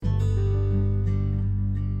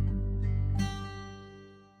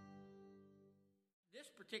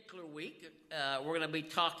particular week, we're going to be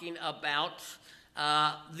talking about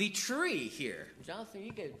the tree here. Jonathan,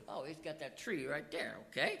 he's got that tree right there,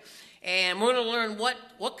 okay? And we're going to learn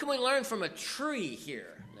what can we learn from a tree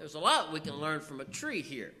here. There's a lot we can learn from a tree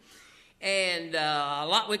here. And a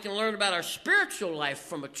lot we can learn about our spiritual life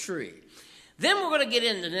from a tree. Then we're going to get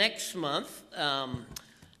into next month.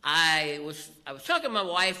 I was talking to my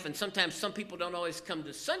wife, and sometimes some people don't always come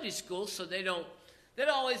to Sunday school, so they don't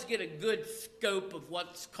always get a good scope of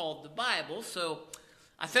what's called the Bible. So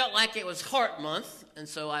I felt like it was Heart Month, and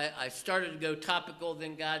so I started to go topical.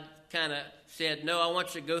 Then God kind of said, no, I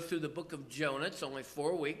want you to go through the book of Jonah. It's only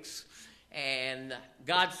 4 weeks, and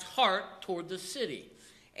God's heart toward the city.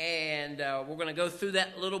 And we're going to go through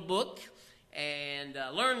that little book and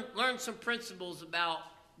learn some principles about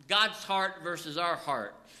God's heart versus our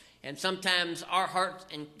heart. And sometimes our heart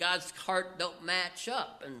and God's heart don't match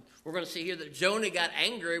up. And we're going to see here that Jonah got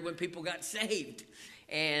angry when people got saved.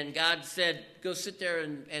 And God said, go sit there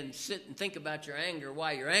and sit and think about your anger,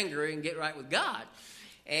 why you're angry, and get right with God.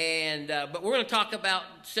 And but we're going to talk about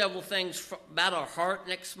several things about our heart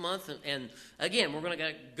next month. And again, we're going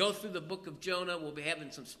to go through the book of Jonah. We'll be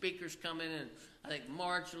having some speakers come in I think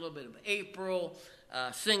March, a little bit of April,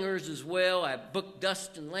 singers as well. I booked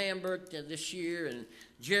Dustin Lambert this year, and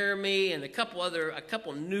Jeremy, and a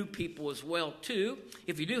couple new people as well too.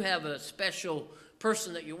 If you do have a special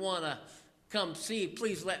person that you want to come see,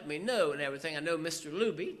 please let me know and everything. I know Mr.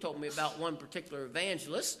 Luby told me about one particular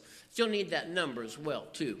evangelist. You'll need that number as well.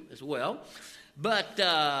 But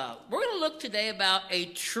we're going to look today about a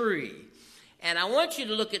tree. And I want you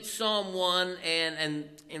to look at Psalm 1 and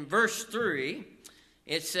in verse 3,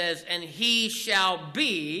 it says, and he shall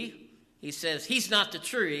be, he says, he's not the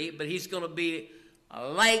tree, but he's going to be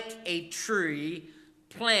like a tree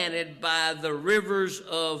planted by the rivers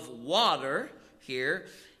of water here.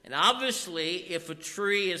 And obviously, if a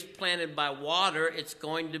tree is planted by water, it's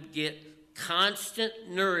going to get constant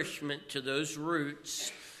nourishment to those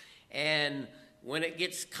roots. And when it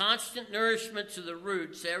gets constant nourishment to the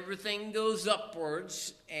roots, everything goes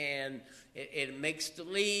upwards, and it makes the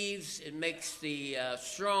leaves, it makes the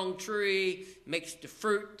strong tree, makes the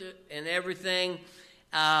fruit and everything.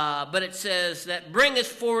 But it says that bringeth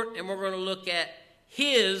forth, and we're going to look at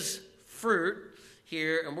his fruit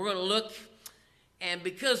here, and we're going to look. And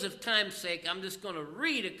because of time's sake, I'm just going to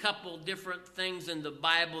read a couple different things in the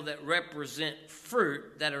Bible that represent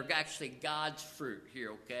fruit that are actually God's fruit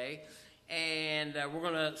here, okay? And we're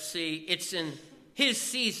going to see it's in his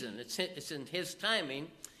season. It's in his timing.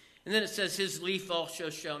 And then it says his leaf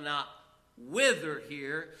also shall not wither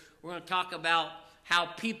here. We're going to talk about how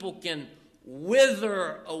people can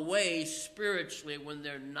wither away spiritually when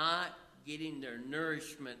they're not getting their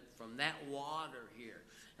nourishment from that water here.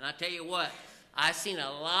 And I tell you what, I've seen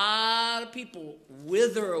a lot of people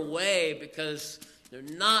wither away because they're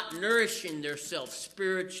not nourishing themselves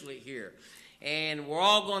spiritually here. And we're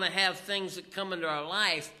all going to have things that come into our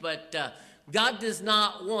life, but God does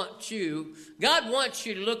not want you. God wants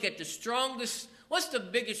you to look at the strongest. What's the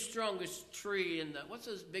biggest, strongest tree what's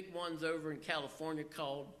those big ones over in California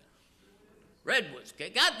called? Redwoods.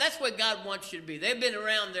 Okay, that's what God wants you to be. They've been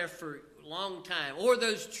around there for a long time. Or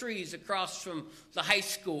those trees across from the high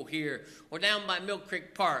school here, or down by Mill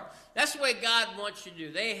Creek Park. That's the way God wants you to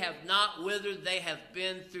do. They have not withered. They have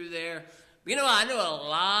been through there. You know, I know a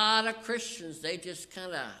lot of Christians, they just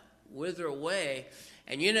kind of wither away.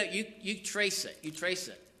 And you know, you trace it.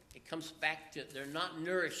 It comes back to they're not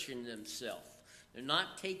nourishing themselves. They're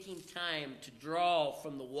not taking time to draw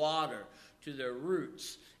from the water to their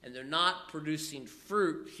roots. And they're not producing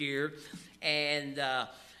fruit here. And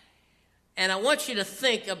I want you to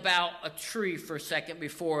think about a tree for a second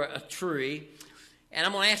before a tree. And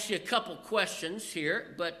I'm going to ask you a couple questions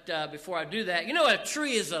here, but before I do that, you know, a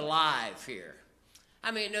tree is alive here.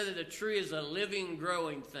 How many of you know that a tree is a living,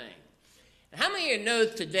 growing thing? And how many of you know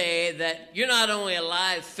today that you're not only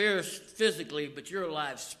alive physically, but you're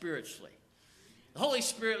alive spiritually? The Holy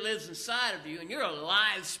Spirit lives inside of you, and you're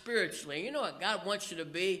alive spiritually. You know what God wants you to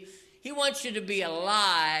be? He wants you to be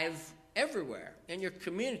alive everywhere in your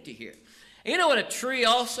community here. And you know what a tree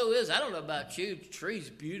also is? I don't know about you. The tree's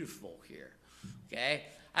beautiful here. Okay,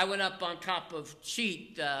 I went up on top of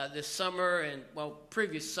Cheat this summer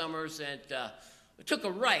previous summers, and took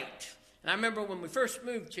a right. And I remember when we first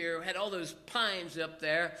moved here, we had all those pines up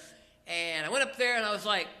there, and I went up there and I was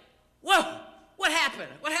like, whoa, what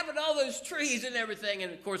happened? What happened to all those trees and everything?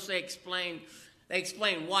 And of course they explained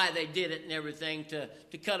why they did it and everything to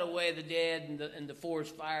cut away the dead and the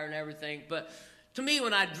forest fire and everything. But to me,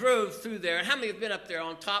 when I drove through there, and how many have been up there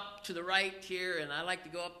on top to the right here, and I like to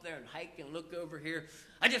go up there and hike and look over here.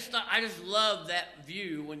 I just love that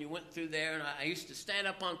view when you went through there, and I used to stand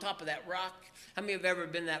up on top of that rock. How many have ever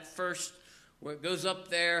been that first, where it goes up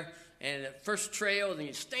there, and that first trail, then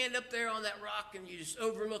you stand up there on that rock, and you just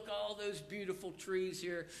overlook all those beautiful trees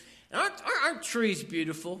here. And aren't trees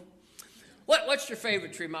beautiful? What's your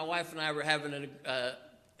favorite tree? My wife and I were having an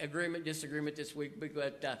disagreement this week,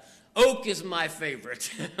 but oak is my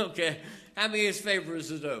favorite. Okay, how many of his favorites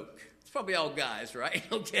is oak? It's probably all guys, right?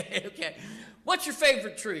 Okay. What's your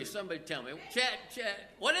favorite tree? Somebody tell me. Chad,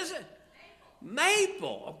 what is it?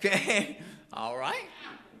 Maple. Okay, all right.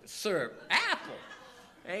 Sir, apple.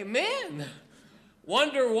 Amen.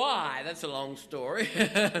 Wonder why? That's a long story.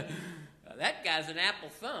 That guy's an apple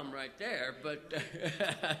thumb right there, but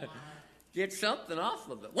get something off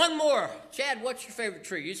of it. One more. Chad, what's your favorite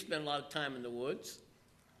tree? You spend a lot of time in the woods.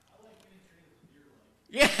 I like any tree with a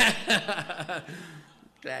deer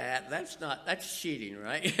light. Yeah. That's cheating,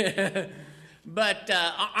 right? But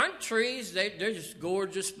aren't trees, they're just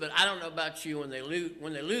gorgeous, but I don't know about you, when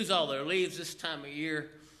they lose all their leaves this time of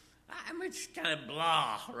year, I mean, it's kind of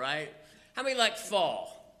blah, right? How many like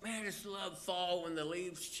fall? Man, I just love fall when the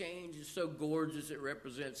leaves change. It's so gorgeous. It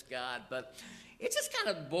represents God. But it's just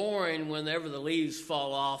kind of boring whenever the leaves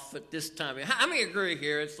fall off at this time. How many agree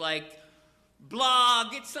here? It's like, blah,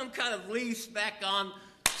 get some kind of leaves back on.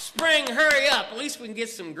 Spring, hurry up. At least we can get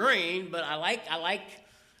some green. But I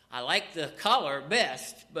like the color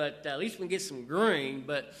best. But at least we can get some green.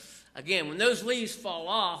 But again, when those leaves fall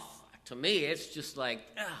off, to me, it's just like,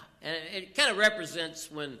 and it kind of represents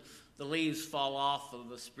when the leaves fall off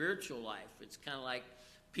of a spiritual life. It's kind of like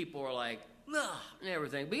people are like, and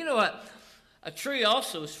everything. But you know what? A tree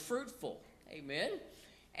also is fruitful. Amen.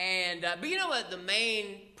 And but you know what? The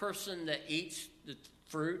main person that eats the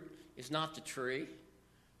fruit is not the tree.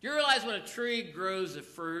 Do you realize when a tree grows a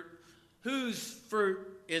fruit, whose fruit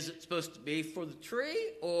is it supposed to be? For the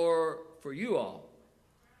tree or for you all?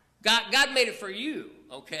 God made it for you,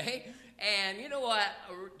 okay? And you know what?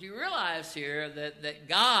 Do you realize here that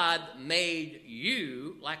God made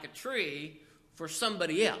you like a tree for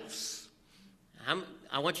somebody else?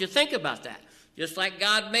 I want you to think about that. Just like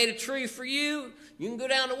God made a tree for you, you can go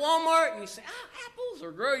down to Walmart and you say, apples,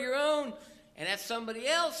 or grow your own, and that's somebody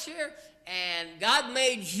else here. And God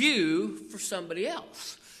made you for somebody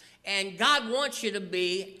else. And God wants you to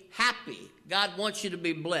be happy. God wants you to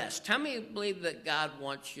be blessed. How many believe that God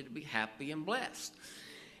wants you to be happy and blessed?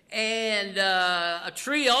 And a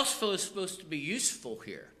tree also is supposed to be useful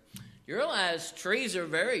here. You realize trees are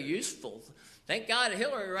very useful. Thank God,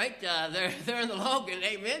 Hillary, right? They're in the Logan,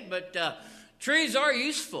 amen. But trees are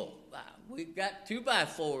useful. We've got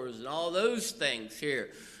 2x4s and all those things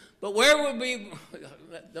here. But where would we,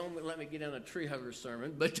 don't let me get on a tree hugger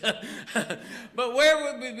sermon, but where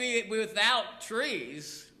would we be without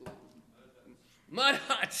trees? Mud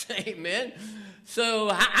huts, amen. So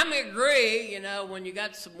I may agree, when you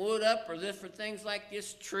got some wood up or different things like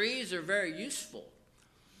this, trees are very useful.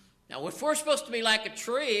 Now, if we're supposed to be like a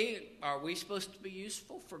tree, are we supposed to be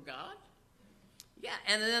useful for God? Yeah,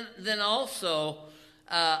 and then also,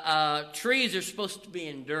 trees are supposed to be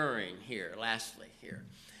enduring here, lastly here.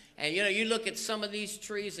 And, you look at some of these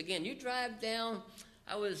trees, again, you drive down,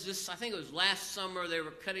 I think it was last summer, they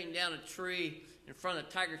were cutting down a tree in front of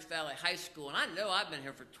Tigers Valley High School. And I know I've been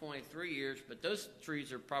here for 23 years, but those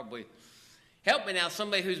trees are probably, help me now,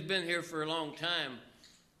 somebody who's been here for a long time,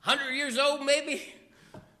 100 years old maybe?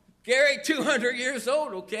 Gary, 200 years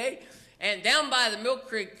old, okay? And down by the Mill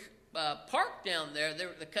Creek Park down there,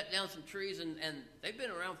 they cut down some trees, and they've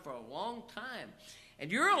been around for a long time.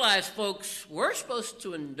 And you realize, folks, we're supposed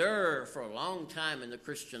to endure for a long time in the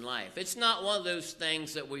Christian life. It's not one of those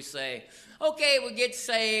things that we say, okay, we get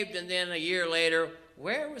saved, and then a year later,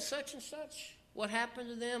 where was such and such? What happened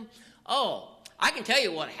to them? Oh, I can tell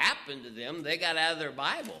you what happened to them. They got out of their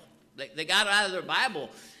Bible. They got out of their Bible.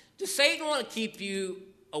 Does Satan want to keep you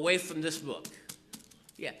away from this book?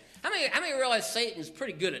 Yeah. How many realize Satan's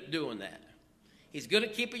pretty good at doing that? He's good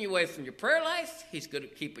at keeping you away from your prayer life. He's good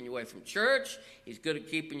at keeping you away from church. He's good at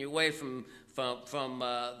keeping you away from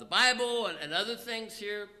the Bible and other things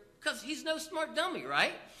here, because he's no smart dummy,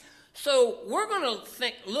 right? So we're going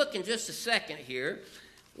to look in just a second here.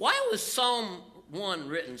 Why was Psalm 1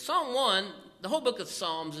 written? Psalm 1, the whole book of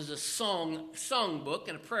Psalms is a song book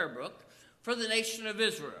and a prayer book for the nation of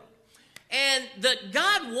Israel. And that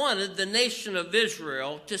God wanted the nation of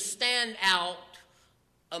Israel to stand out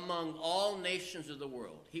among all nations of the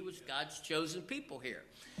world. He was God's chosen people here.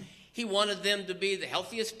 He wanted them to be the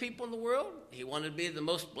healthiest people in the world. He wanted to be the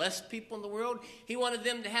most blessed people in the world. He wanted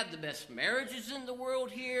them to have the best marriages in the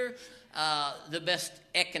world here, the best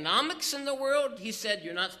economics in the world. He said,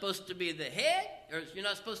 you're not supposed to be the head, or you're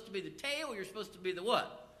not supposed to be the tail, you're supposed to be the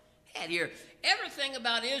what? Head here. Everything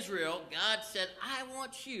about Israel, God said, I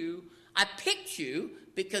picked you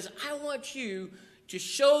because I want you to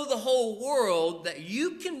show the whole world that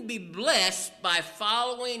you can be blessed by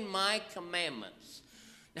following my commandments.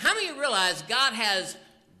 Now, how many of you realize God has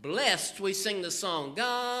blessed? We sing the song,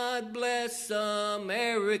 God bless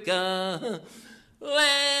America,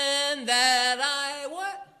 land that I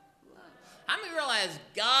what? How many realize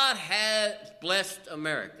God has blessed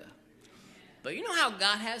America? But you know how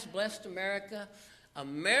God has blessed America?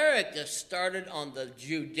 America started on the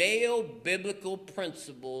Judeo-biblical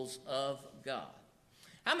principles of God.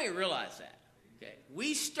 How many realize that? Okay,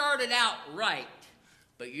 we started out right,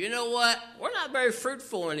 but you know what? We're not very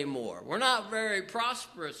fruitful anymore. We're not very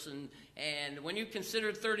prosperous, and when you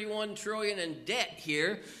consider 31 trillion in debt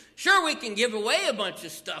here, sure, we can give away a bunch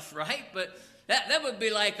of stuff, right? But that would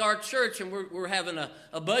be like our church, and we're having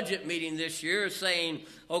a budget meeting this year saying,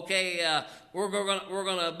 okay, we're going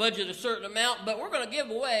to budget a certain amount, but we're going to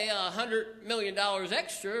give away $100 million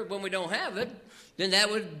extra when we don't have it. Then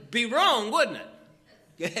that would be wrong, wouldn't it?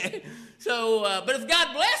 Okay? So, but if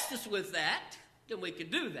God blessed us with that, then we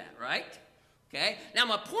could do that, right? Okay? Now,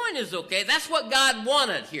 my point is, okay, that's what God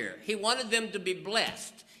wanted here. He wanted them to be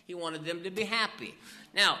blessed. He wanted them to be happy.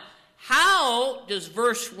 Now, how does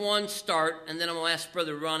verse 1 start? And then I'm going to ask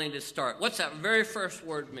Brother Ronnie to start. What's that very first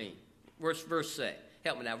word mean? What's verse say?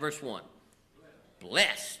 Help me now. Verse 1.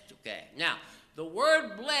 Blessed. Okay. Now, the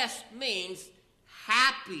word blessed means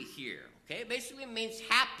happy here. Okay? It basically means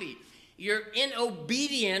happy. You're in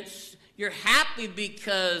obedience. You're happy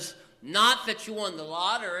because not that you won the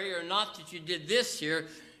lottery or not that you did this here.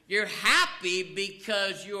 You're happy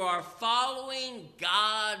because you are following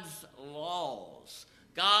God's laws,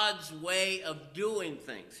 God's way of doing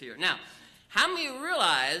things here. Now, how many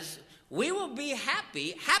realize we will be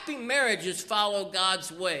happy? Happy marriages follow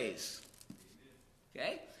God's ways.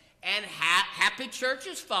 Okay? And happy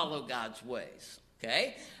churches follow God's ways.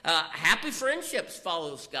 Okay? Happy friendships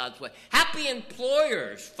follows God's way. Happy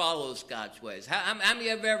employers follows God's ways. How many of you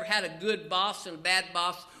have ever had a good boss and a bad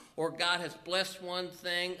boss, or God has blessed one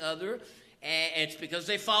thing, other, and it's because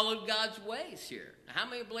they followed God's ways here? How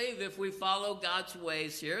many believe if we follow God's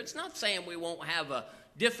ways here, it's not saying we won't have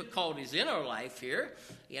difficulties in our life here.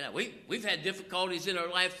 You know, we've had difficulties in our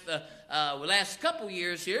life the last couple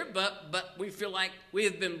years here, but we feel like we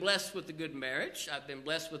have been blessed with a good marriage. I've been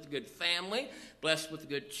blessed with a good family, blessed with a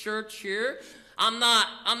good church here. I'm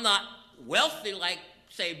not wealthy like,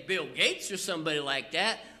 say, Bill Gates or somebody like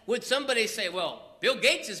that. Would somebody say, well, Bill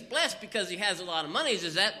Gates is blessed because he has a lot of money?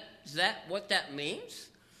 Is that what that means?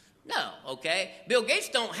 No, okay? Bill Gates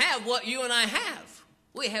don't have what you and I have.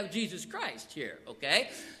 We have Jesus Christ here, okay?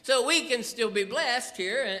 So we can still be blessed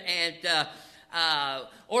here,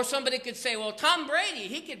 or somebody could say, well, Tom Brady,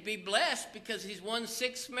 he could be blessed because he's won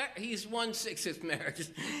 6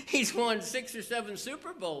 marriages. He's won 6 or 7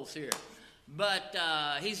 Super Bowls here. But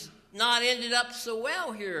he's not ended up so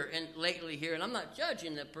well here and lately here, and I'm not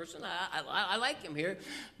judging that person. I like him here.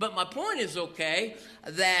 But my point is, okay,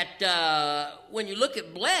 that when you look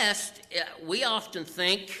at blessed, we often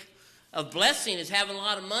think of blessing as having a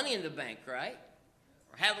lot of money in the bank, right?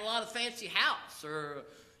 Or having a lot of fancy house, or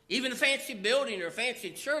even a fancy building or a fancy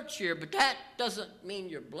church here, but that doesn't mean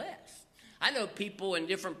you're blessed. I know people in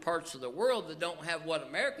different parts of the world that don't have what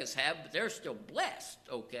Americans have, but they're still blessed,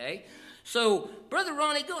 okay? So, Brother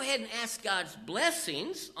Ronnie, go ahead and ask God's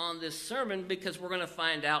blessings on this sermon, because we're going to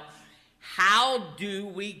find out, how do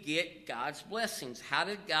we get God's blessings? How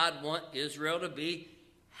did God want Israel to be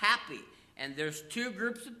happy? And there's 2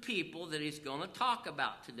 groups of people that he's going to talk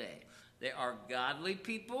about today. They are godly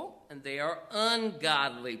people and they are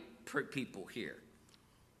ungodly people here.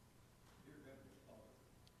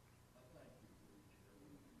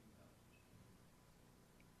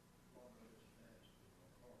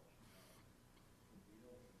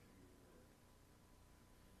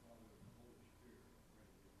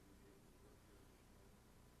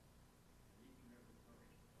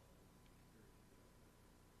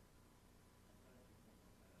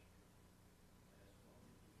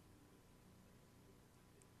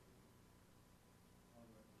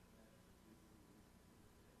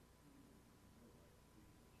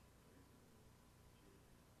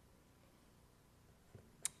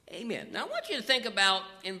 Amen. Now, I want you to think about,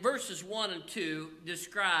 in verses 1 and 2,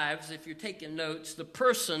 describes, if you're taking notes, the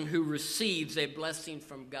person who receives a blessing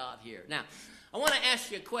from God here. Now, I want to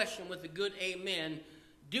ask you a question with a good amen.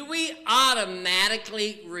 Do we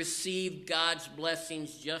automatically receive God's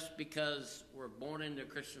blessings just because we're born into a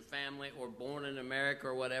Christian family or born in America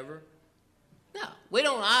or whatever? No, we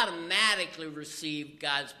don't automatically receive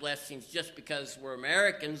God's blessings just because we're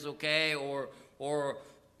Americans, okay? Or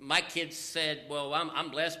my kids said, well, I'm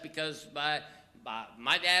blessed because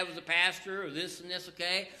my dad was a pastor or this and this,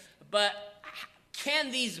 okay? But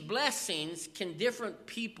can these blessings, can different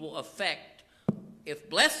people affect, if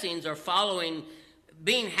blessings are following,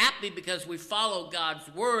 being happy because we follow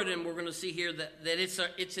God's word, and we're going to see here that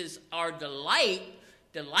it's our delight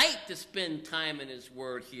to spend time in his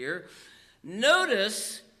word here.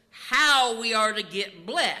 Notice how we are to get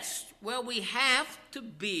blessed. Well, we have to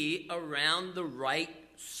be around the right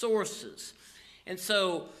sources. And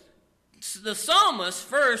so the psalmist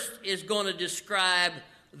first is going to describe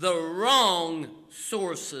the wrong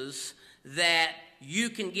sources that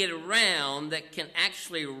you can get around that can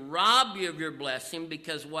actually rob you of your blessing,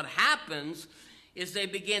 because what happens is they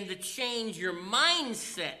begin to change your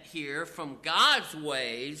mindset here from God's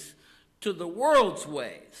ways to the world's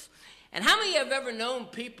ways. And how many have ever known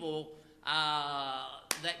people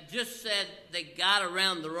that just said they got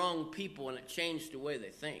around the wrong people and it changed the way they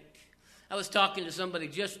think? I was talking to somebody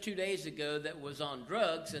just 2 days ago that was on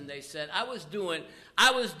drugs, and they said, I was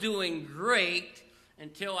doing great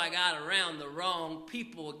until I got around the wrong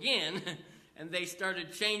people again, and they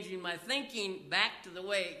started changing my thinking back to the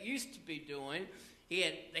way it used to be doing. He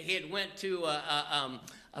had went to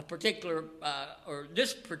a particular, or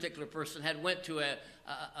this particular person had went to a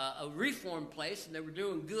reform place, and they were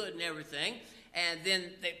doing good and everything. And then,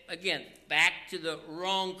 again, back to the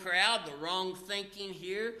wrong crowd, the wrong thinking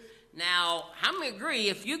here. Now, how many agree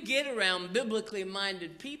if you get around biblically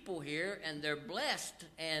minded people here and they're blessed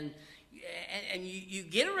and you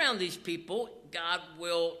get around these people, God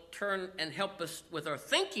will turn and help us with our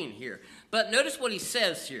thinking here. But notice what he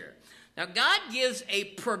says here. Now, God gives a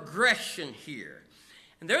progression here.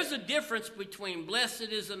 And there's a difference between blessed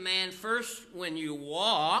is a man first when you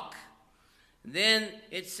walk, then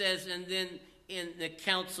it says, and then in the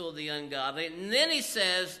counsel of the ungodly. And then he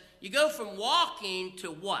says, you go from walking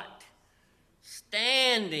to what?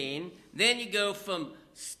 Standing. Then you go from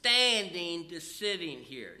standing to sitting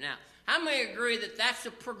here. Now, how many agree that that's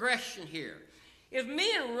a progression here? If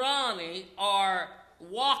me and Ronnie are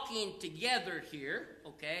walking together here,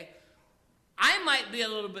 okay, I might be a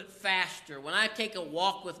little bit faster. When I take a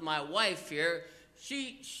walk with my wife here,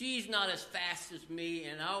 she's not as fast as me,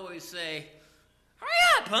 and I always say, hurry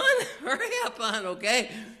up, hon. Hurry up, hon, okay?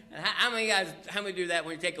 And how many do that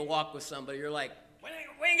when you take a walk with somebody? You're like,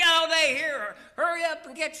 we ain't got all day here. Hurry up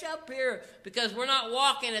and catch up here, because we're not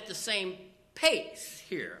walking at the same pace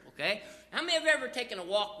here, okay? How many have ever taken a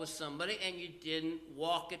walk with somebody and you didn't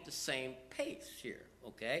walk at the same pace here,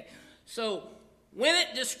 okay? So when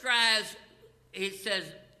it describes, it says,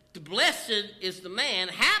 blessed is the man,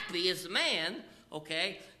 happy is the man,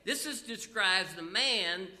 okay? This describes the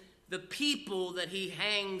man, the people that he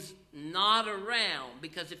hangs not around,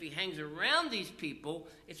 because if he hangs around these people,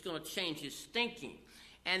 it's going to change his thinking.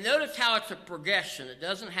 And notice how it's a progression. It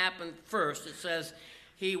doesn't happen first. It says,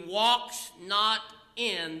 he walks not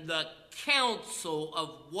in the counsel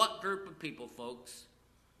of what group of people, folks?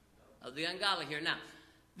 Of the ungodly here. Now,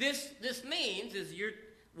 this means is you're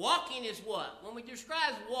walking is what? When we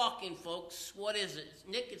describe walking, folks, what is it?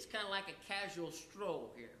 Nick, it's kind of like a casual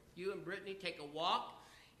stroll here. You and Brittany take a walk.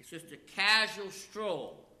 It's just a casual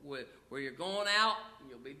stroll where you're going out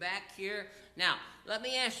and you'll be back here. Now, let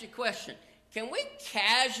me ask you a question. Can we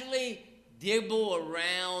casually dibble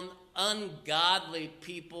around ungodly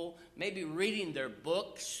people, maybe reading their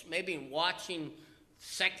books, maybe watching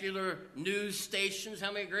secular news stations?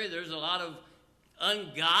 How many agree there's a lot of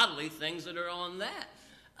ungodly things that are on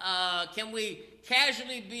that? Can we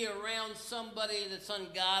casually be around somebody that's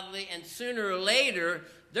ungodly, and sooner or later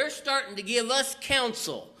they're starting to give us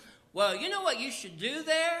counsel? Well, you know what you should do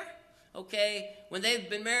there? Okay, when they've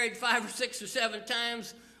been married 5 or 6 or 7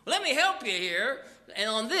 times, let me help you here and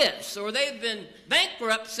on this. Or they've been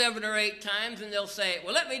bankrupt 7 or 8 times, and they'll say,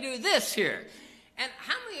 well, let me do this here. And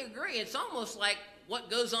how many agree? It's almost like what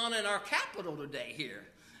goes on in our capital today here.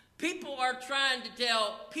 People are trying to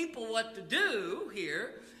tell people what to do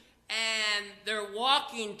here, and they're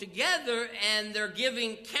walking together, and they're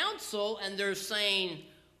giving counsel, and they're saying,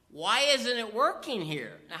 why isn't it working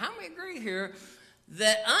here? Now, how many agree here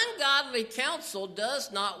that ungodly counsel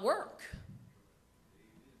does not work?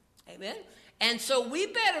 Amen? And so we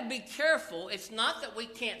better be careful. It's not that we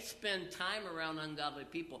can't spend time around ungodly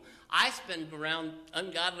people. I spend around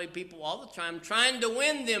ungodly people all the time trying to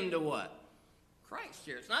win them to what? Christ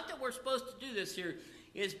here. It's not that we're supposed to do this here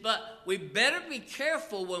but we better be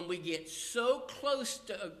careful when we get so close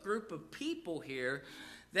to a group of people here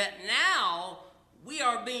that now we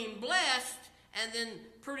are being blessed, and then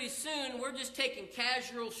pretty soon we're just taking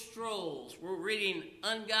casual strolls. We're reading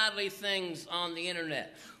ungodly things on the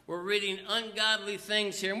internet. We're reading ungodly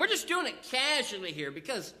things here, and we're just doing it casually here,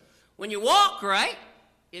 because when you walk, right,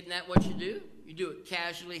 isn't that what you do? You do it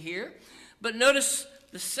casually here. But notice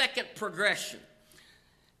the second progression.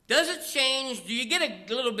 Does it change? Do you get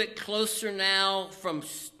a little bit closer now from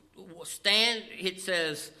stand? It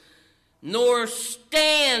says, nor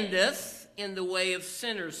standeth in the way of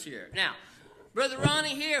sinners here. Now, Brother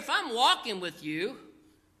Ronnie here, if I'm walking with you,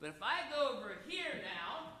 but if I go over here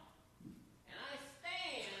now, and I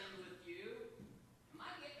stand with you, am I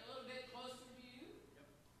getting a little bit closer to you?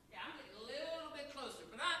 Yeah, I'm getting a little bit closer.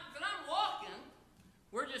 But I'm walking,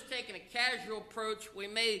 we're just taking a casual approach. We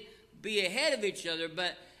may be ahead of each other,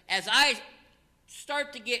 but as I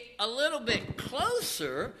start to get a little bit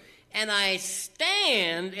closer and I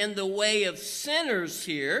stand in the way of sinners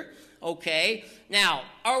here, okay, now,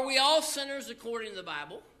 are we all sinners according to the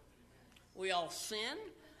Bible? We all sin,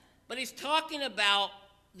 but he's talking about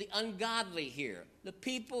the ungodly here, the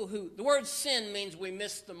people who, the word sin means we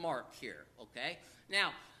miss the mark here, okay?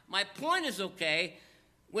 Now, my point is, okay,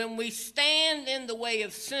 when we stand in the way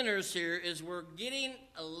of sinners here is we're getting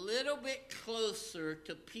a little bit closer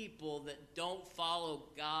to people that don't follow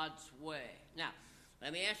God's way. Now,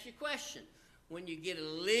 let me ask you a question. When you get a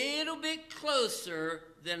little bit closer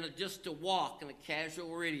than just a walk and a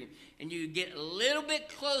casual reading, and you get a little bit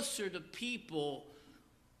closer to people,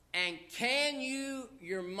 and can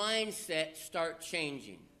your mindset start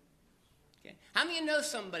changing? Okay. How many of you know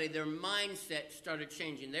somebody, their mindset started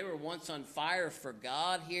changing? They were once on fire for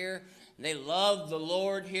God here, and they loved the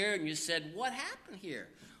Lord here, and you said, what happened here?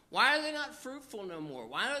 Why are they not fruitful no more?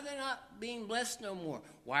 Why are they not being blessed no more?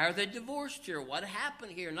 Why are they divorced here? What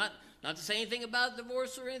happened here? Not to say anything about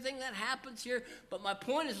divorce or anything that happens here, but my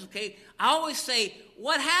point is, okay, I always say,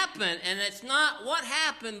 what happened? And it's not what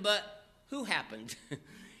happened, but who happened?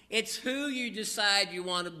 It's who you decide you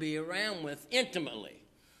want to be around with intimately.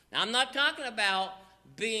 Now, I'm not talking about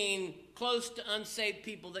being close to unsaved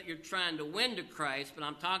people that you're trying to win to Christ, but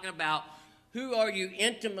I'm talking about who are you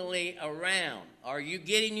intimately around? Are you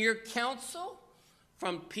getting your counsel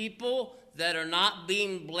from people that are not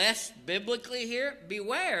being blessed biblically here?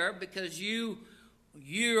 Beware, because you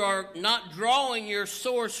are not drawing your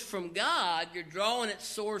source from God. You're drawing its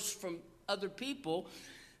source from other people.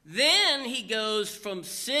 Then he goes from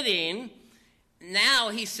sitting. Now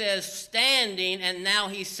he says standing, and now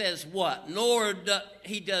he says what?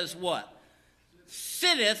 He does what?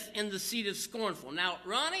 Sitteth in the seat of scornful. Now,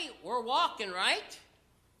 Ronnie, we're walking, right?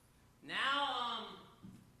 Now,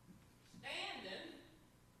 standing.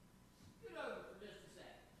 Scoot over for just a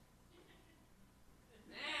sec.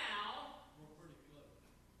 Now,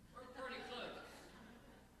 we're pretty close.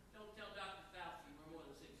 Don't tell Dr. Fauci we're more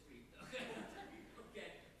than 6 feet. Okay.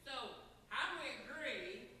 Okay. So, how do we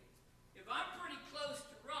agree? If I'm pretty close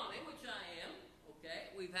to Ronnie, which I am,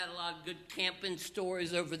 okay, we've had a lot of good camping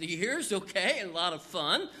stories over the years, okay, and a lot of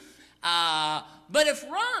fun. But if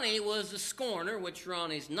Ronnie was a scorner, which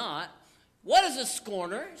Ronnie's not, what is a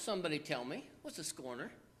scorner? Somebody tell me. What's a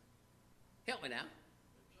scorner? Help me now.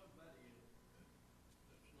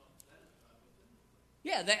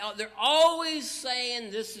 Yeah, they're always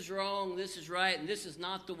saying this is wrong, this is right, and this is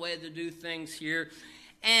not the way to do things here.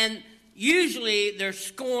 And usually they're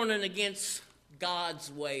scorning against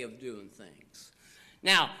God's way of doing things.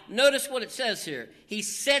 Now, notice what it says here. He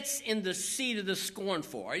sits in the seat of the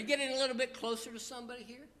scornful. Are you getting a little bit closer to somebody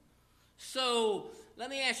here? So, let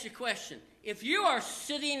me ask you a question. If you are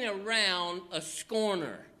sitting around a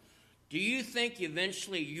scorner, do you think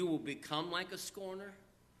eventually you will become like a scorner?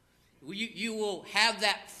 You will have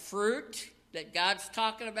that fruit that God's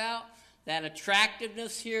talking about, that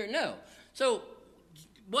attractiveness here? No. So,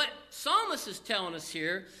 what Psalmist is telling us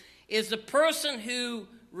here is the person who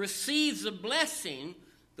receives a blessing,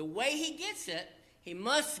 the way he gets it, he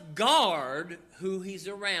must guard who he's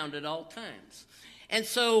around at all times. And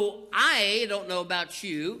so I don't know about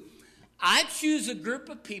you, I choose a group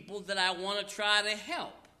of people that I want to try to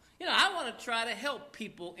help. You know, I want to try to help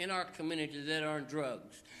people in our community that are on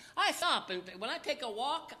drugs. I stop, and when I take a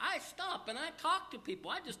walk, I stop and I talk to people.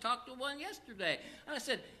 I just talked to one yesterday, and I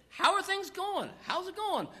said, how are things going? How's it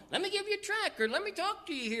going? Let me give you a track, or let me talk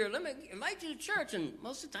to you here. Let me invite you to church. And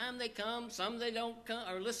most of the time they come, some they don't come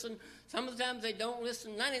or listen. Some of the times they don't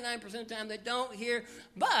listen. 99% of the time they don't hear.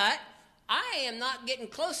 But I am not getting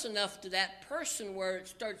close enough to that person where it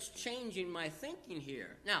starts changing my thinking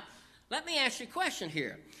here. Now, let me ask you a question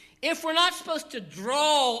here. If we're not supposed to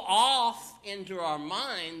draw off into our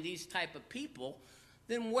mind these type of people,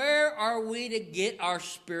 then where are we to get our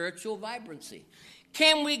spiritual vibrancy?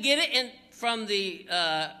 Can we get it from the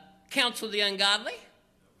counsel of the ungodly?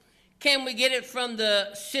 Can we get it from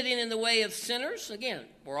the sitting in the way of sinners? Again,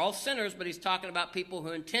 we're all sinners, but he's talking about people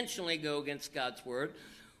who intentionally go against God's word.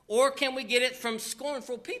 Or can we get it from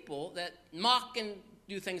scornful people that mock and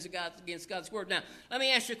do things against God's word? Now, let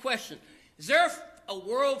me ask you a question. Is there a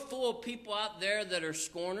world full of people out there that are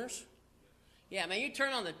scorners? Yeah, man, you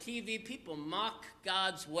turn on the TV, people mock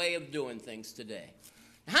God's way of doing things today.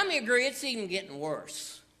 How many agree it's even getting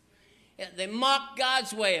worse? They mock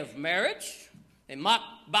God's way of marriage. They mock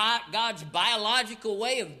God's biological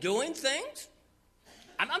way of doing things.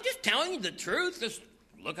 I'm just telling you the truth. Just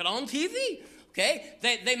look it on TV, okay?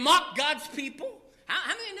 They mock God's people.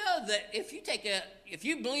 How many know that if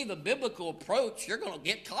you believe a biblical approach, you're going to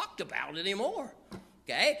get talked about anymore?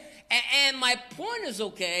 Okay? And my point is,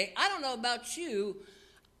 okay, I don't know about you,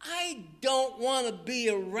 I don't want to be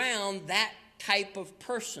around that type of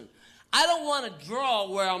person. I don't want to draw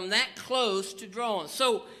where I'm that close to drawing.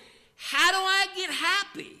 So how do I get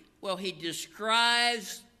happy? Well, he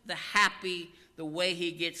describes the way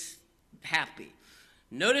he gets happy.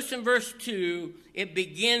 Notice in verse 2, it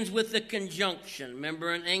begins with the conjunction.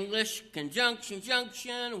 Remember in English, conjunction,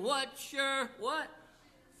 junction, what's your, what?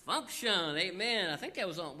 Function, amen. I think that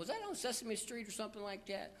was on Sesame Street or something like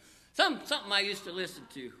that? Something I used to listen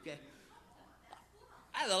to, okay?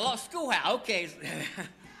 I had a lost schoolhouse, okay.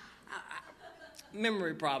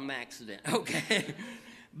 Memory problem accident, okay.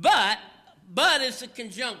 But it's a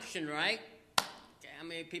conjunction, right? Okay, how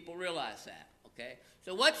many people realize that, okay?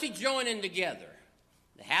 So what's he joining together?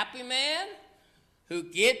 The happy man who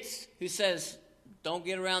says, don't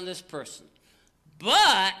get around this person.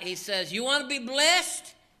 But he says, you want to be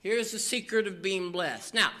blessed? Here's the secret of being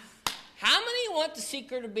blessed. Now, how many want the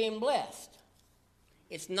secret of being blessed?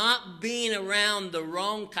 It's not being around the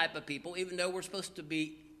wrong type of people, even though we're supposed to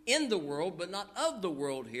be in the world, but not of the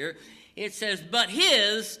world here. It says, but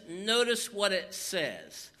his, notice what it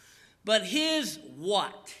says. But his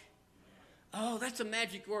what? Oh, that's a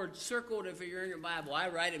magic word. Circle it if you're in your Bible. I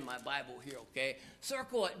write in my Bible here, okay?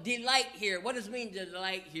 Circle it. Delight here. What does it mean to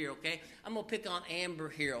delight here, okay? I'm going to pick on Amber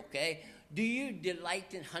here, okay? Do you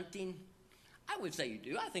delight in hunting? I would say you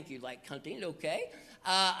do. I think you like hunting, okay?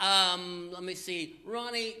 Let me see.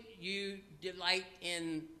 Ronnie, you delight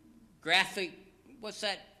in graphic, what's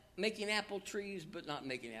that? Making apple trees, but not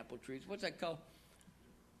making apple trees. What's that called?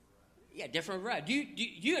 Yeah, different variety. Do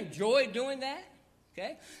you enjoy doing that?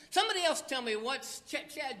 Okay. Somebody else tell me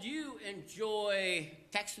Chad, do you enjoy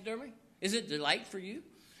taxidermy? Is it delight for you?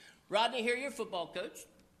 Rodney, here you're a football coach.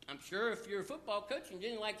 I'm sure if you're a football coach and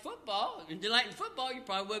didn't like football and delight in football, you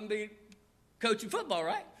probably wouldn't be coaching football,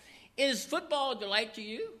 right? Is football a delight to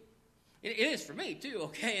you? It is for me too,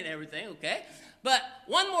 okay, and everything, okay? But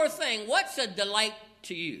one more thing, what's a delight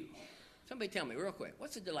to you? Somebody tell me real quick,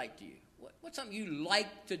 what's a delight to you? What's something you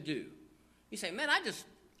like to do? You say, man,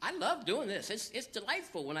 I love doing this. It's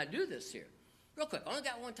delightful when I do this here. Real quick, I only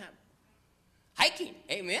got one time. Hiking,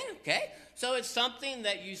 amen, okay? So it's something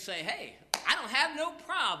that you say, hey, I don't have no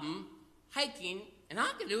problem hiking, and I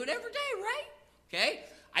can do it every day, right? Okay?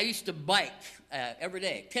 I used to bike every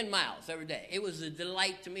day, 10 miles every day. It was a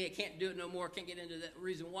delight to me. I can't do it no more. I can't get into that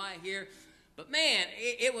reason why here. But, man,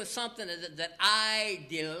 it was something that I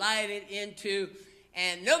delighted into,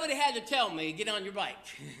 and nobody had to tell me, get on your bike.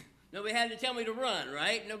 Nobody had to tell me to run,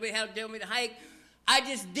 right? Nobody had to tell me to hike. I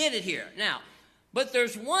just did it here. Now, but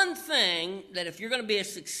there's one thing that if you're going to be a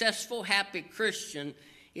successful, happy Christian,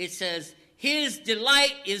 it says, his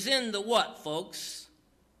delight is in the what, folks?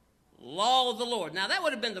 Law of the Lord. Now, that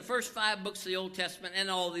would have been the first 5 books of the Old Testament and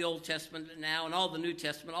all the Old Testament now and all the New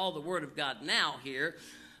Testament, all the Word of God now here.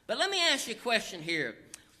 But let me ask you a question here.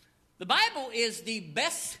 The Bible is the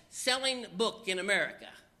best-selling book in America.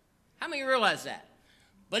 How many realize that?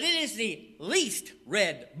 But it is the least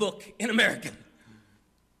read book in America.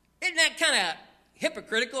 Isn't that kind of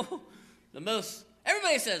hypocritical?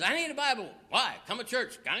 Everybody says, I need a Bible. Why? Come to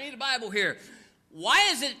church. I need a Bible here. Why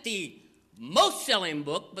is it the most selling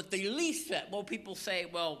book, but the least set? Well, people say,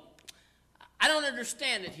 well, I don't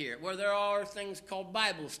understand it here, where there are things called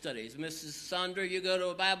Bible studies. Mrs. Sandra, you go to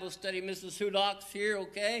a Bible study. Mrs. Hudock's here,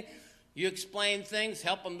 okay? You explain things,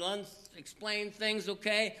 help them explain things,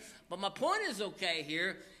 okay? But my point is okay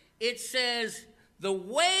here. It says the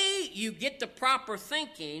way you get the proper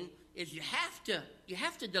thinking is you have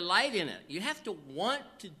to delight in it. You have to want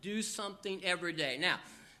to do something every day. Now,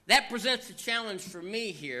 that presents a challenge for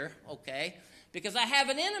me here, okay? Because I have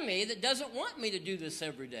an enemy that doesn't want me to do this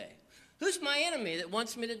every day. Who's my enemy that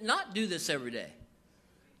wants me to not do this every day?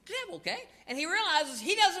 The devil, okay? And he realizes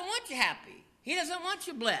he doesn't want you happy. He doesn't want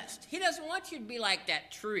you blessed. He doesn't want you to be like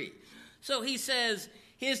that tree. So he says,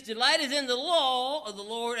 his delight is in the law of the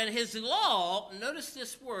Lord, and his law, notice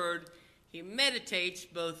this word, he meditates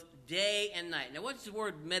both day and night. Now, what does the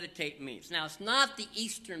word meditate mean? Now, it's not the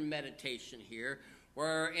Eastern meditation here,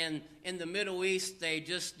 where in the Middle East, they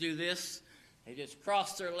just do this. They just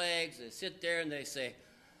cross their legs, they sit there, and they say,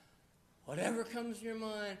 whatever comes to your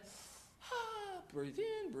mind, breathe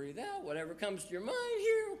in, breathe out, whatever comes to your mind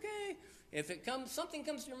here, okay? If something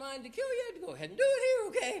comes to your mind to kill you, go ahead and do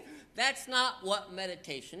it here, okay? That's not what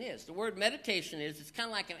meditation is. The word meditation is, it's kind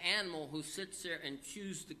of like an animal who sits there and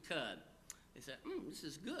chews the cud. They say, this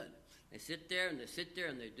is good. They sit there and they sit there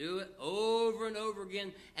and they do it over and over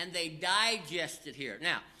again, and they digest it here.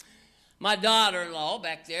 Now, my daughter-in-law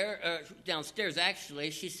back there, downstairs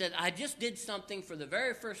actually, she said, I just did something for the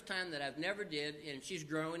very first time that I've never did, and she's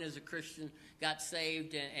growing as a Christian, got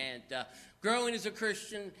saved, and growing as a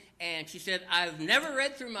Christian, and she said, I've never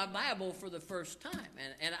read through my Bible for the first time,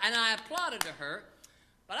 and I applauded to her,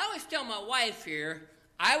 but I always tell my wife here,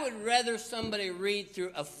 I would rather somebody read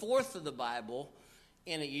through a fourth of the Bible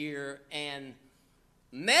in a year and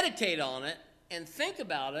meditate on it and think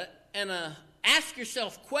about it and ask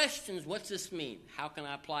yourself questions. What's this mean? How can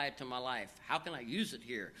I apply it to my life? How can I use it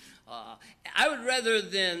here? I would rather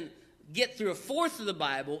than get through a fourth of the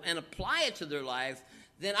Bible and apply it to their life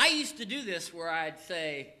than I used to do this where I'd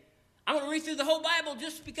say, I'm going to read through the whole Bible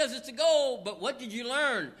just because it's a goal, but what did you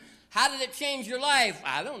learn? How did it change your life?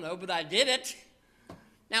 I don't know, but I did it.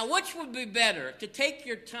 Now, which would be better? To take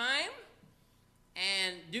your time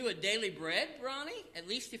and do a daily bread, Ronnie? At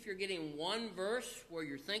least if you're getting one verse where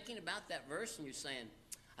you're thinking about that verse and you're saying,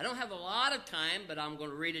 I don't have a lot of time, but I'm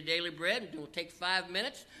going to read a daily bread and it will take 5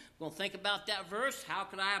 minutes. I'm going to think about that verse. How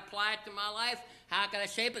can I apply it to my life? How can I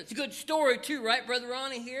shape it? It's a good story too, right, Brother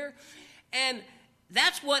Ronnie here? And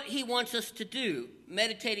that's what he wants us to do,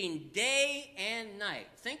 meditating day and night,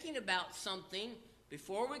 thinking about something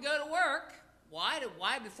before we go to work.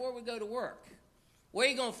 Why before we go to work? What are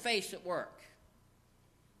you going to face at work?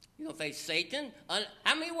 You're going to face Satan.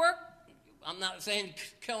 How many work? I'm not saying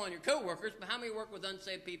killing your coworkers, but how many work with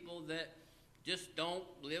unsaved people that just don't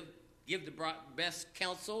give the best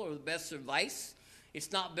counsel or the best advice?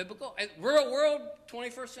 It's not biblical. Real world,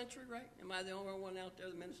 21st century, right? Am I the only one out there,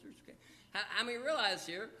 the ministers? Okay. How many realize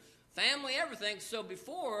here? Family, everything. So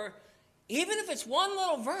before, even if it's one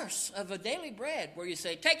little verse of a daily bread where you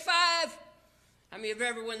say, take 5. How many have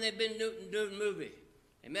ever, when they've been doing a movie,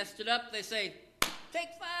 they messed it up, they say, take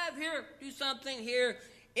 5 here, do something here.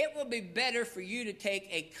 It will be better for you to take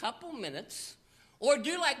a couple minutes or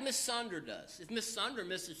do like Miss Sunder does. If Miss Sunder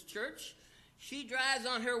misses church, she drives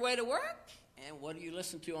on her way to work, and what do you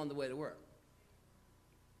listen to on the way to work?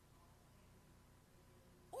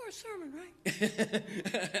 Or a sermon,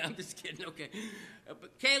 right? I'm just kidding, okay.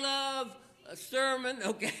 But Caleb, a sermon,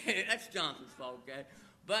 okay, that's Jonathan's fault, okay.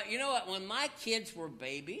 But you know what? When my kids were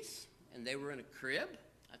babies and they were in a crib,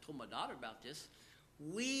 I told my daughter about this,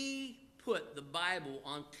 we put the Bible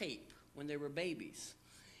on tape when they were babies.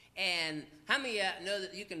 And how many know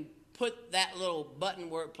that you can put that little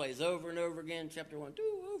button where it plays over and over again, chapter 1, 2,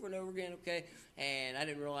 over and over again, okay? And I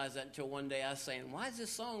didn't realize that until one day I was saying, why is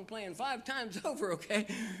this song playing 5 times over, okay?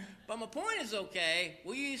 But my point is, okay,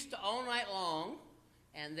 we used to all night long,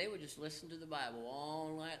 and they would just listen to the Bible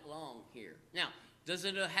all night long here. Now, does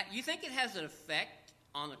it? You think it has an effect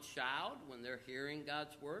on a child when they're hearing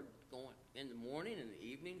God's word going in the morning and the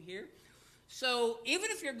evening here? So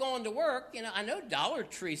even if you're going to work, you know, I know Dollar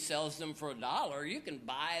Tree sells them for $1. You can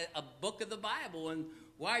buy a book of the Bible, and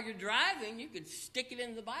while you're driving, you could stick it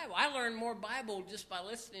in the Bible. I learned more Bible just by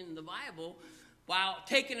listening to the Bible while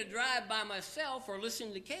taking a drive by myself or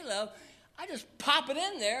listening to Caleb. I just pop it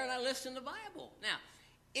in there and I listen to the Bible. Now,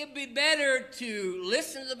 it'd be better to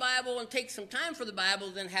listen to the Bible and take some time for the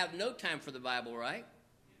Bible than have no time for the Bible, right?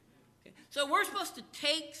 Okay. So we're supposed to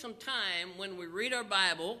take some time when we read our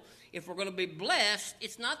Bible. If we're going to be blessed,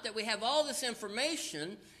 it's not that we have all this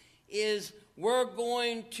information, is we're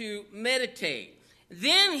going to meditate.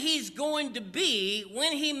 Then he's going to be,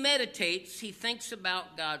 when he meditates, he thinks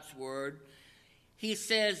about God's word. He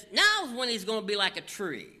says, now is when he's going to be like a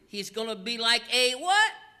tree. He's going to be like a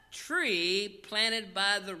what? Tree planted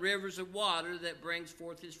by the rivers of water that brings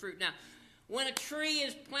forth his fruit. Now, when a tree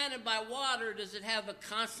is planted by water, does it have a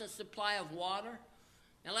constant supply of water?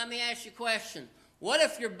 Now, let me ask you a question. What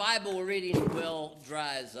if your Bible reading well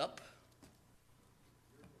dries up?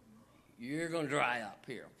 You're going to dry up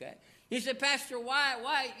here, okay? You say, Pastor,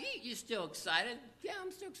 why? You still excited? Yeah,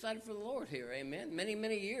 I'm still excited for the Lord here, amen. Many,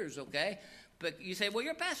 many years, okay? But you say, well,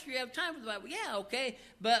 you're a pastor, you have time for the Bible. Yeah, okay.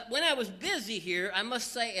 But when I was busy here, I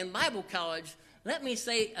must say, in Bible college, let me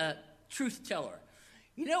say a truth teller.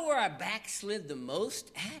 You know where I backslid the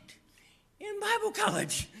most at? In Bible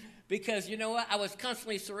college. Because you know what? I was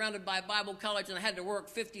constantly surrounded by Bible college, and I had to work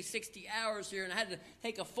 50, 60 hours here, and I had to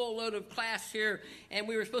take a full load of class here, and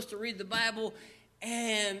we were supposed to read the Bible.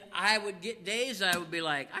 And I would get days I would be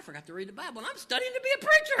like, I forgot to read the Bible, and I'm studying to be a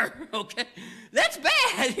preacher, okay? That's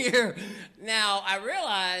bad here. Now, I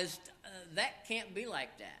realized that can't be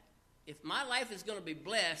like that. If my life is going to be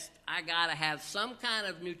blessed, I got to have some kind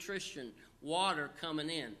of nutrition, water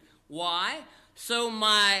coming in. Why? So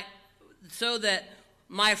that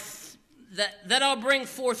I'll bring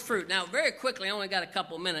forth fruit. Now, very quickly, I only got a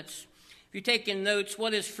couple minutes. If you're taking notes,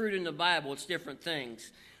 what is fruit in the Bible? It's different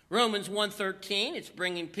things. Romans 1:13, it's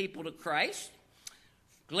bringing people to Christ.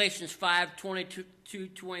 Galatians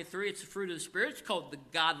 5:22-23, it's the fruit of the Spirit. It's called the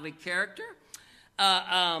godly character.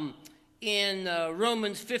 In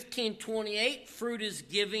Romans 15:28, fruit is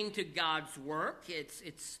giving to God's work.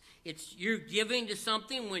 It's you're giving to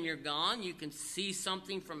something when you're gone. You can see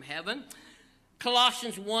something from heaven.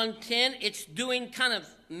 Colossians 1:10, it's doing kind of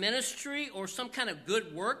ministry or some kind of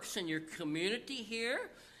good works in your community here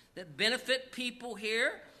that benefit people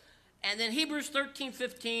here. And then Hebrews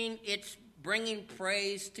 13:15, it's bringing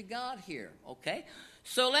praise to God here, okay?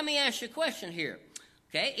 So let me ask you a question here,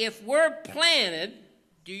 okay? If we're planted,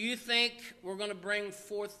 do you think we're going to bring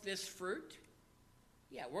forth this fruit?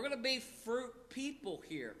 Yeah, we're going to be fruit people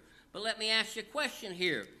here. But let me ask you a question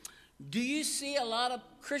here. Do you see a lot of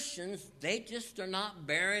Christians, they just are not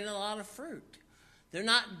bearing a lot of fruit? They're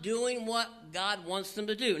not doing what God wants them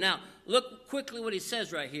to do. Now, look quickly what he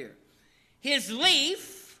says right here. His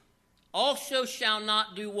leaf also shall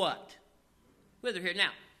not do what? Wither here.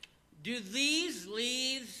 Now, do these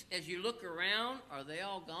leaves, as you look around, are they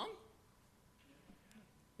all gone?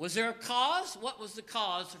 Was there a cause? What was the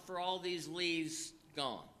cause for all these leaves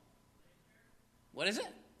gone? What is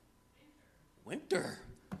it? Winter.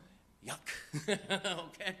 Yuck.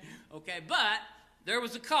 Okay, but there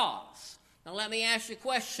was a cause. Now let me ask you a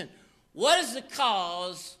question. What is the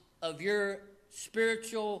cause of your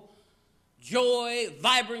spiritual joy,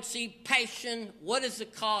 vibrancy, passion? What is the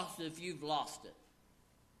cause if you've lost it?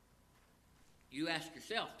 You ask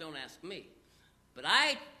yourself, don't ask me. But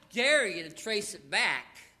I dare you to trace it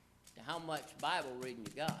back to how much Bible reading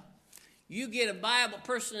you got. You get a Bible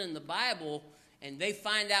person in the Bible, and they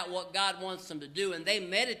find out what God wants them to do, and they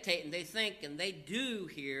meditate, and they think, and they do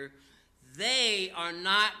here, they are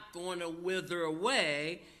not going to wither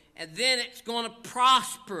away, and then it's going to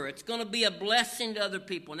prosper. It's going to be a blessing to other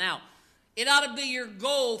people. Now, it ought to be your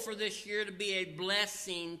goal for this year to be a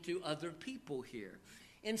blessing to other people here.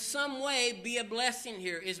 In some way, be a blessing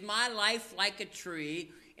here. Is my life like a tree?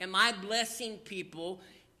 Am I blessing people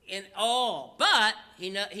in all? But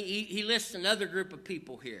he lists another group of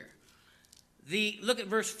people here. Look at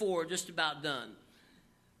verse 4, just about done.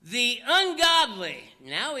 The ungodly.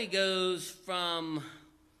 Now he goes from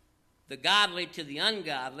the godly to the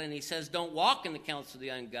ungodly, and he says, don't walk in the counsel of the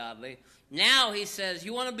ungodly. Now he says,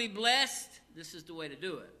 you want to be blessed? This is the way to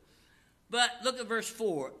do it. But look at verse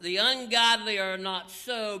 4. The ungodly are not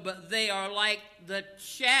so, but they are like the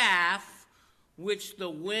chaff which the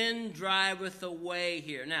wind driveth away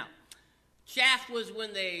here. Now, chaff was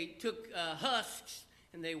when they took husks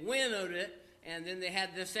and they winnowed it, and then they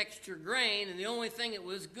had this extra grain, and the only thing it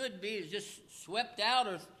was good be is just swept out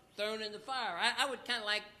or thrown in the fire. I would kind of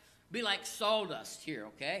be like sawdust here,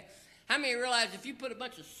 okay? How many realize if you put a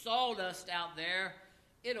bunch of sawdust out there,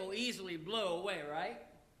 it'll easily blow away, right?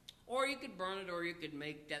 Or you could burn it, or you could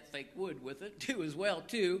make that fake wood with it too as well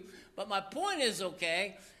too. But my point is,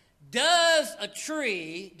 okay, does a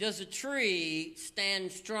tree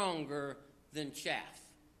stand stronger than chaff?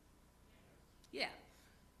 Yeah.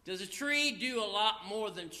 Does a tree do a lot more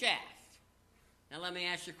than chaff? Now let me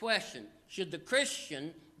ask you a question. Should the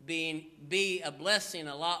Christian be a blessing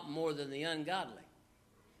a lot more than the ungodly?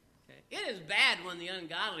 Okay. It is bad when the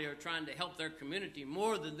ungodly are trying to help their community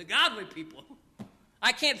more than the godly people.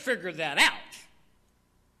 I can't figure that out.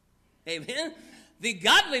 Amen? The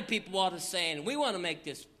godly people ought to say, we want to make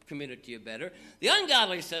this community better. The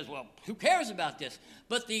ungodly says, well, who cares about this?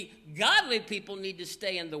 But the godly people need to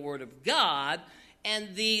stay in the Word of God, and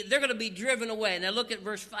they're going to be driven away. Now look at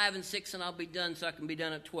verse 5 and 6, and I'll be done so I can be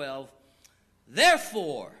done at 12.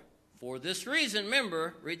 Therefore, for this reason,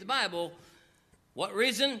 remember, read the Bible. What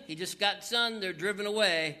reason? He just got done, they're driven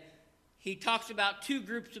away. He talks about two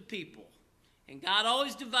groups of people. And God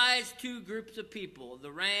always divides two groups of people, the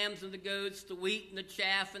rams and the goats, the wheat and the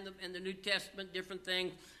chaff in the New Testament, different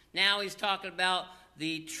things. Now he's talking about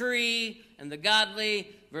the tree and the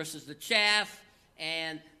godly versus the chaff.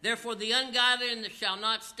 And therefore the ungodly shall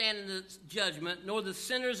not stand in the judgment, nor the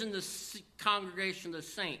sinners in the congregation of the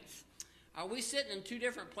saints. Are we sitting in two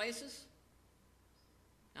different places?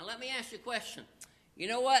 Now let me ask you a question. You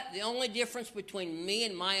know what? The only difference between me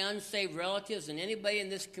and my unsaved relatives and anybody in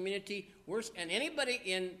this community, and anybody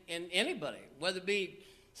in anybody, whether it be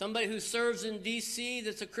somebody who serves in D.C.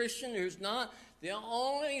 that's a Christian or who's not, the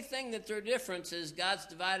only thing that their difference is God's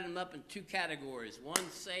divided them up in two categories.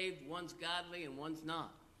 One's saved, one's godly, and one's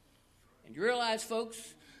not. And you realize,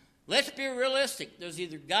 folks, let's be realistic. There's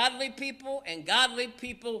either godly people, and godly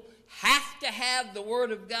people have to have the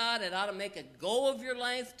Word of God. It ought to make a goal of your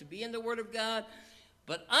life to be in the Word of God.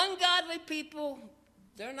 But ungodly people,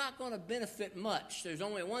 they're not going to benefit much. There's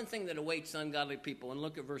only one thing that awaits ungodly people, and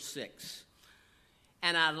look at verse 6.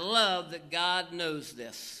 And I love that God knows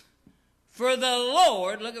this. For the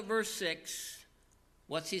Lord, look at verse 6.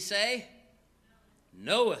 What's he say?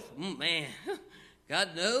 Knoweth. Man,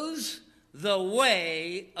 God knows the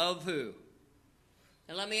way of who?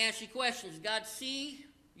 And let me ask you a question. Does God see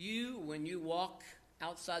you when you walk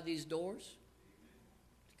outside these doors?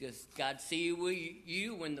 Does God see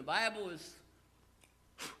you when the Bible is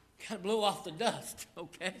kind of blew off the dust,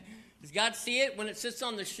 okay? Does God see it when it sits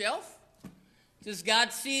on the shelf? Does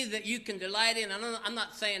God see that you can delight in? I'm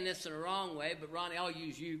not saying this in a wrong way, but Ronnie, I'll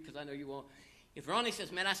use you because I know you won't. If Ronnie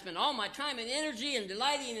says, man, I spend all my time and energy and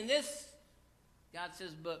delighting in this, God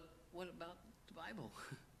says, but what about the Bible?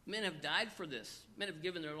 Men have died for this. Men have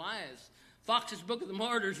given their lives. Fox's Book of the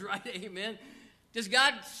Martyrs, right? Amen. Does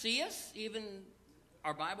God see us, even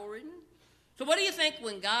our Bible reading? So what do you think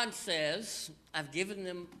when God says, I've given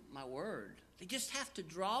them my word? They just have to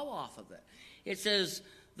draw off of it. It says,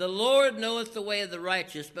 the Lord knoweth the way of the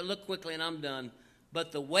righteous, but look quickly and I'm done.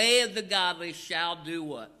 But the way of the godly shall do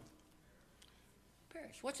what?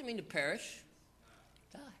 Perish. What's it mean to perish?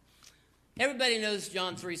 Die. Everybody knows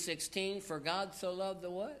John 3:16. For God so loved the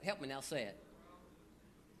what? Help me now, say it.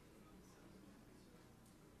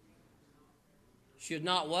 Should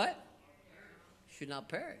not what? Should not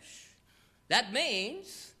perish. That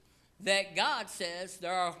means that God says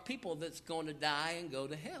there are people that's going to die and go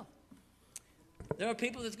to hell. There are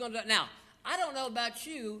people that's going to die. Now, I don't know about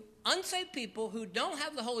you, unsaved people who don't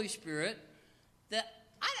have the Holy Spirit, that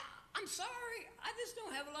I'm sorry, I just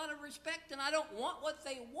don't have a lot of respect, and I don't want what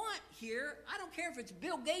they want here. I don't care if it's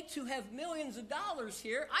Bill Gates who have millions of dollars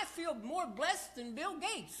here. I feel more blessed than Bill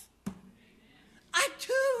Gates. I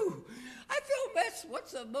do. I feel blessed.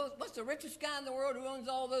 What's the richest guy in the world who owns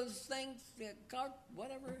all those things?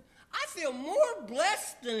 Whatever. I feel more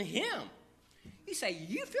blessed than him. You say,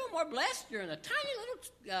 you feel more blessed? You're in a tiny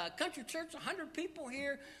little country church, 100 people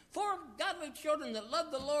here, 4 godly children that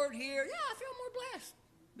love the Lord here. Yeah, I feel more blessed.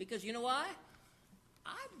 Because you know why?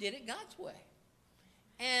 I did it God's way.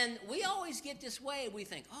 And we always get this way. We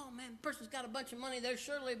think, oh, man, person's got a bunch of money. They're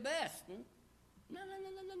surely blessed. No.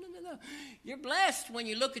 You're blessed when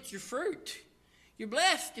you look at your fruit. You're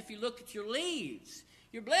blessed if you look at your leaves.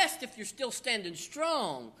 You're blessed if you're still standing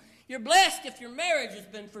strong. You're blessed if your marriage has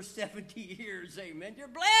been for 70 years, amen. You're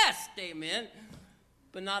blessed, amen.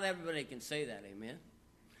 But not everybody can say that, amen.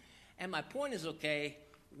 And my point is, okay,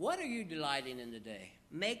 what are you delighting in today?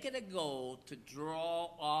 Make it a goal to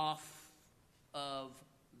draw off of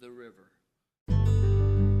the river.